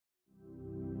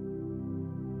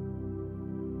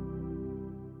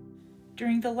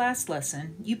During the last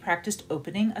lesson, you practiced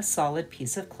opening a solid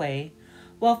piece of clay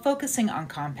while focusing on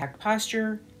compact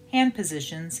posture, hand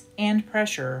positions, and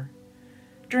pressure.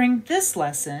 During this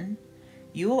lesson,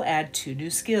 you will add 2 new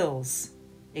skills: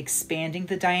 expanding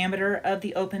the diameter of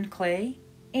the opened clay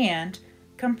and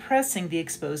compressing the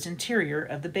exposed interior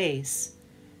of the base.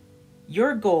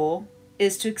 Your goal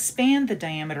is to expand the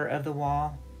diameter of the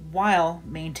wall while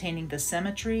maintaining the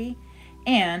symmetry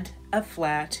and a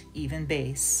flat, even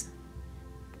base.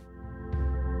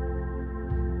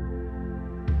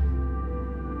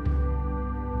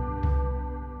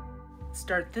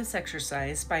 Start this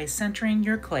exercise by centering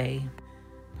your clay.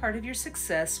 Part of your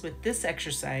success with this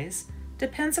exercise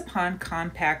depends upon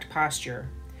compact posture.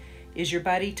 Is your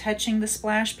body touching the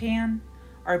splash pan?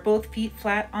 Are both feet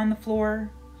flat on the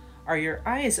floor? Are your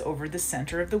eyes over the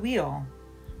center of the wheel?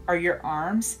 Are your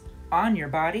arms on your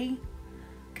body?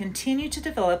 Continue to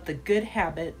develop the good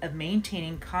habit of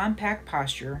maintaining compact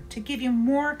posture to give you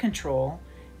more control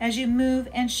as you move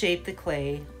and shape the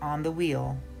clay on the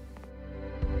wheel.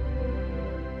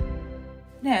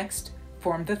 Next,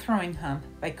 form the throwing hump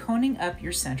by coning up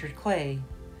your centered clay.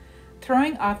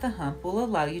 Throwing off the hump will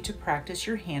allow you to practice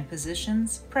your hand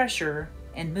positions, pressure,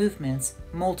 and movements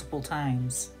multiple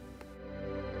times.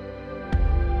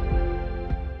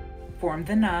 Form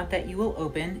the knob that you will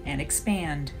open and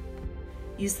expand.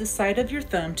 Use the side of your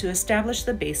thumb to establish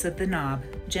the base of the knob.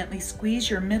 Gently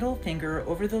squeeze your middle finger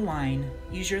over the line.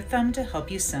 Use your thumb to help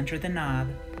you center the knob.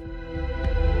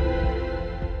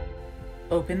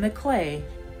 Open the clay.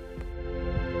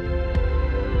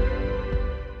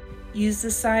 Use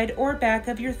the side or back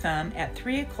of your thumb at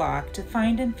 3 o'clock to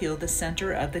find and feel the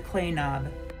center of the clay knob.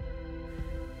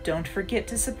 Don't forget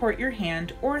to support your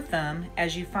hand or thumb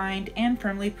as you find and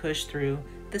firmly push through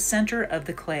the center of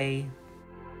the clay.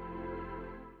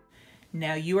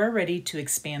 Now you are ready to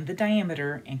expand the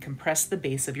diameter and compress the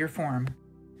base of your form.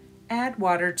 Add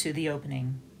water to the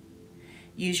opening.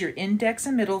 Use your index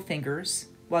and middle fingers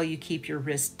while you keep your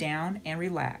wrist down and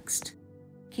relaxed.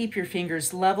 Keep your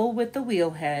fingers level with the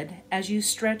wheel head as you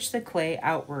stretch the clay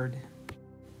outward.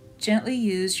 Gently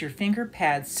use your finger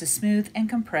pads to smooth and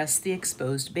compress the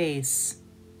exposed base.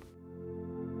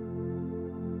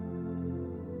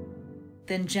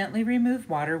 Then gently remove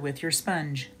water with your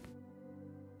sponge.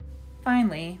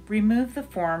 Finally, remove the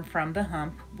form from the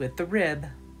hump with the rib.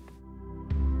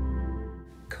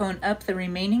 Cone up the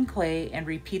remaining clay and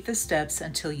repeat the steps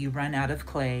until you run out of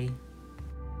clay.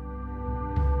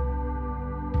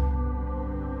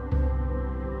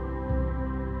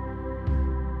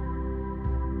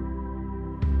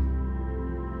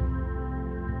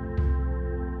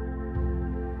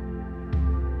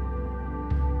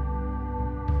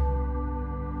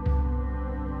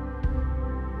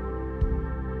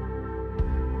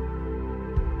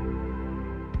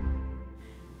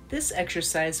 This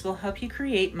exercise will help you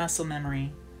create muscle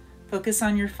memory. Focus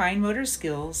on your fine motor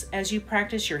skills as you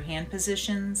practice your hand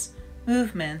positions,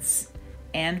 movements,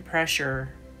 and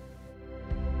pressure.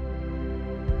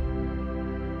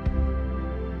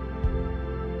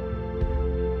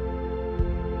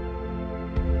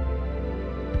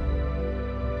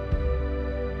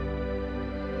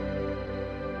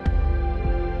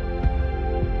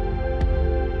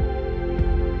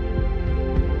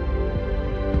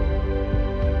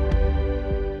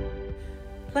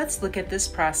 Let's look at this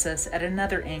process at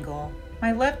another angle.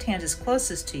 My left hand is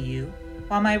closest to you,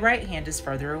 while my right hand is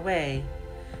farther away.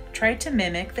 Try to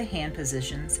mimic the hand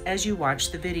positions as you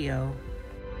watch the video.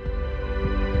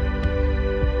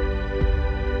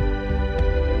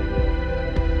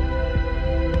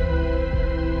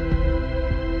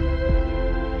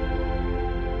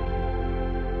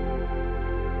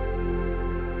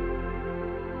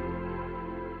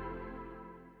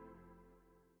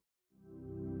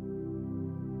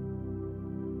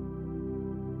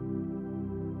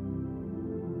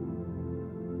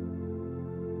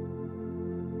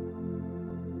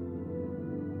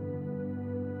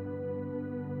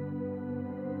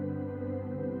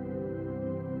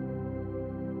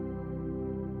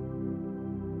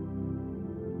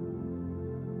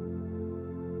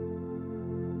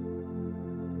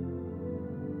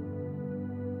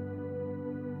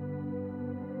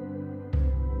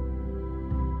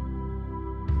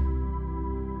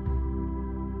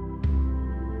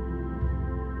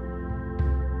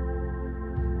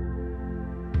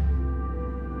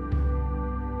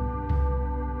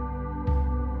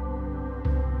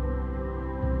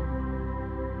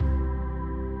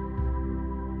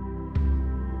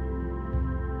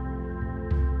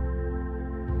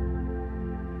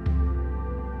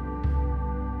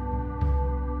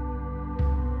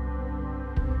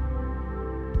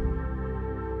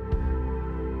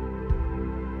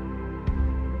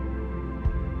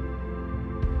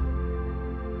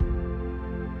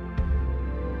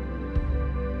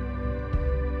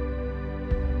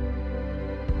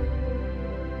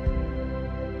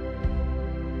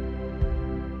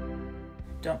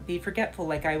 Don't be forgetful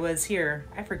like I was here.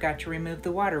 I forgot to remove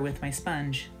the water with my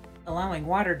sponge. Allowing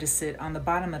water to sit on the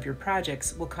bottom of your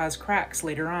projects will cause cracks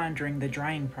later on during the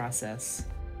drying process.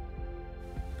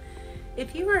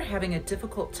 If you are having a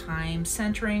difficult time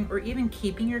centering or even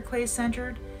keeping your clay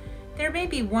centered, there may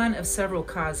be one of several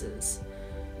causes.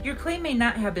 Your clay may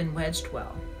not have been wedged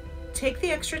well. Take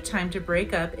the extra time to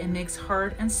break up and mix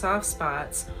hard and soft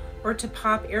spots or to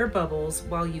pop air bubbles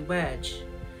while you wedge.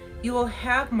 You will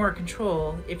have more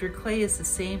control if your clay is the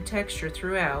same texture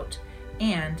throughout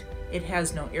and it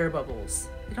has no air bubbles.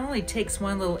 It only takes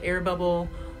one little air bubble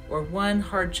or one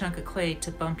hard chunk of clay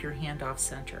to bump your hand off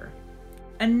center.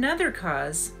 Another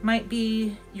cause might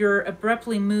be you're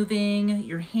abruptly moving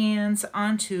your hands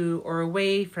onto or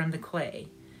away from the clay.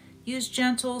 Use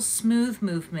gentle, smooth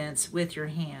movements with your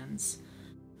hands.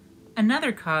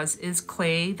 Another cause is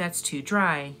clay that's too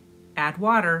dry. Add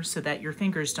water so that your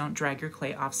fingers don't drag your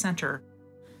clay off center.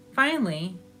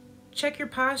 Finally, check your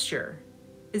posture.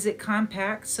 Is it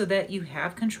compact so that you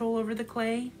have control over the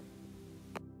clay?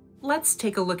 Let's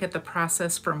take a look at the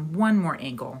process from one more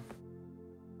angle.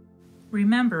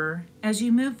 Remember, as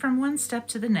you move from one step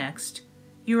to the next,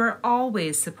 you are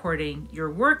always supporting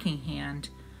your working hand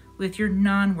with your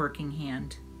non-working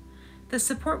hand. The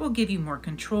support will give you more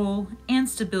control and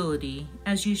stability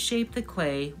as you shape the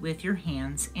clay with your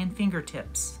hands and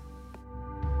fingertips.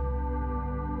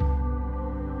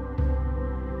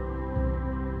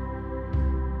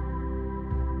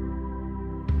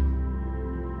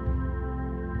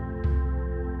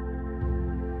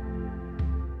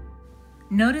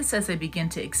 Notice as I begin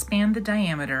to expand the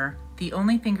diameter, the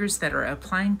only fingers that are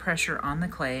applying pressure on the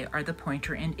clay are the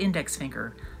pointer and index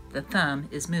finger. The thumb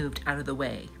is moved out of the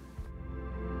way.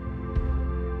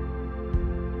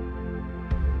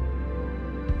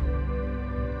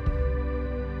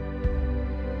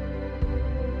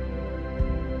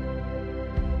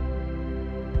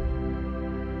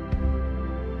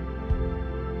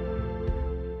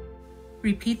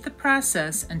 Repeat the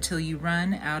process until you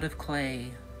run out of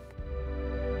clay.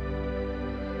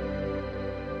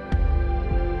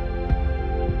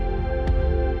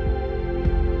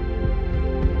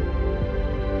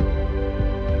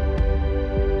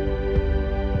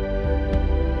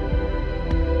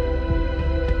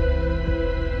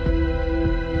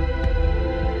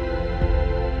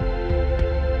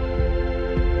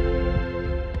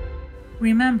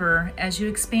 Remember, as you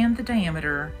expand the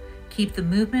diameter, keep the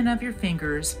movement of your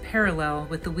fingers parallel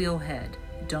with the wheel head.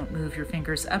 Don't move your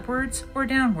fingers upwards or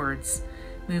downwards.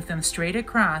 Move them straight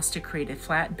across to create a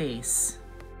flat base.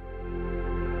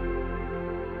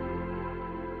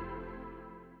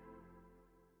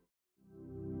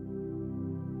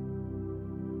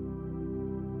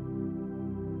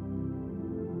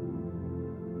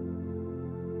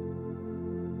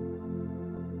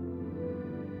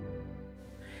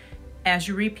 As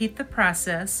you repeat the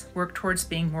process, work towards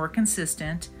being more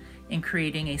consistent in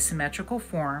creating a symmetrical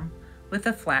form with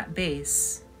a flat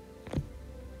base.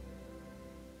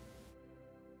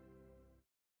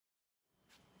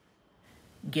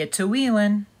 Get to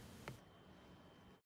wheeling!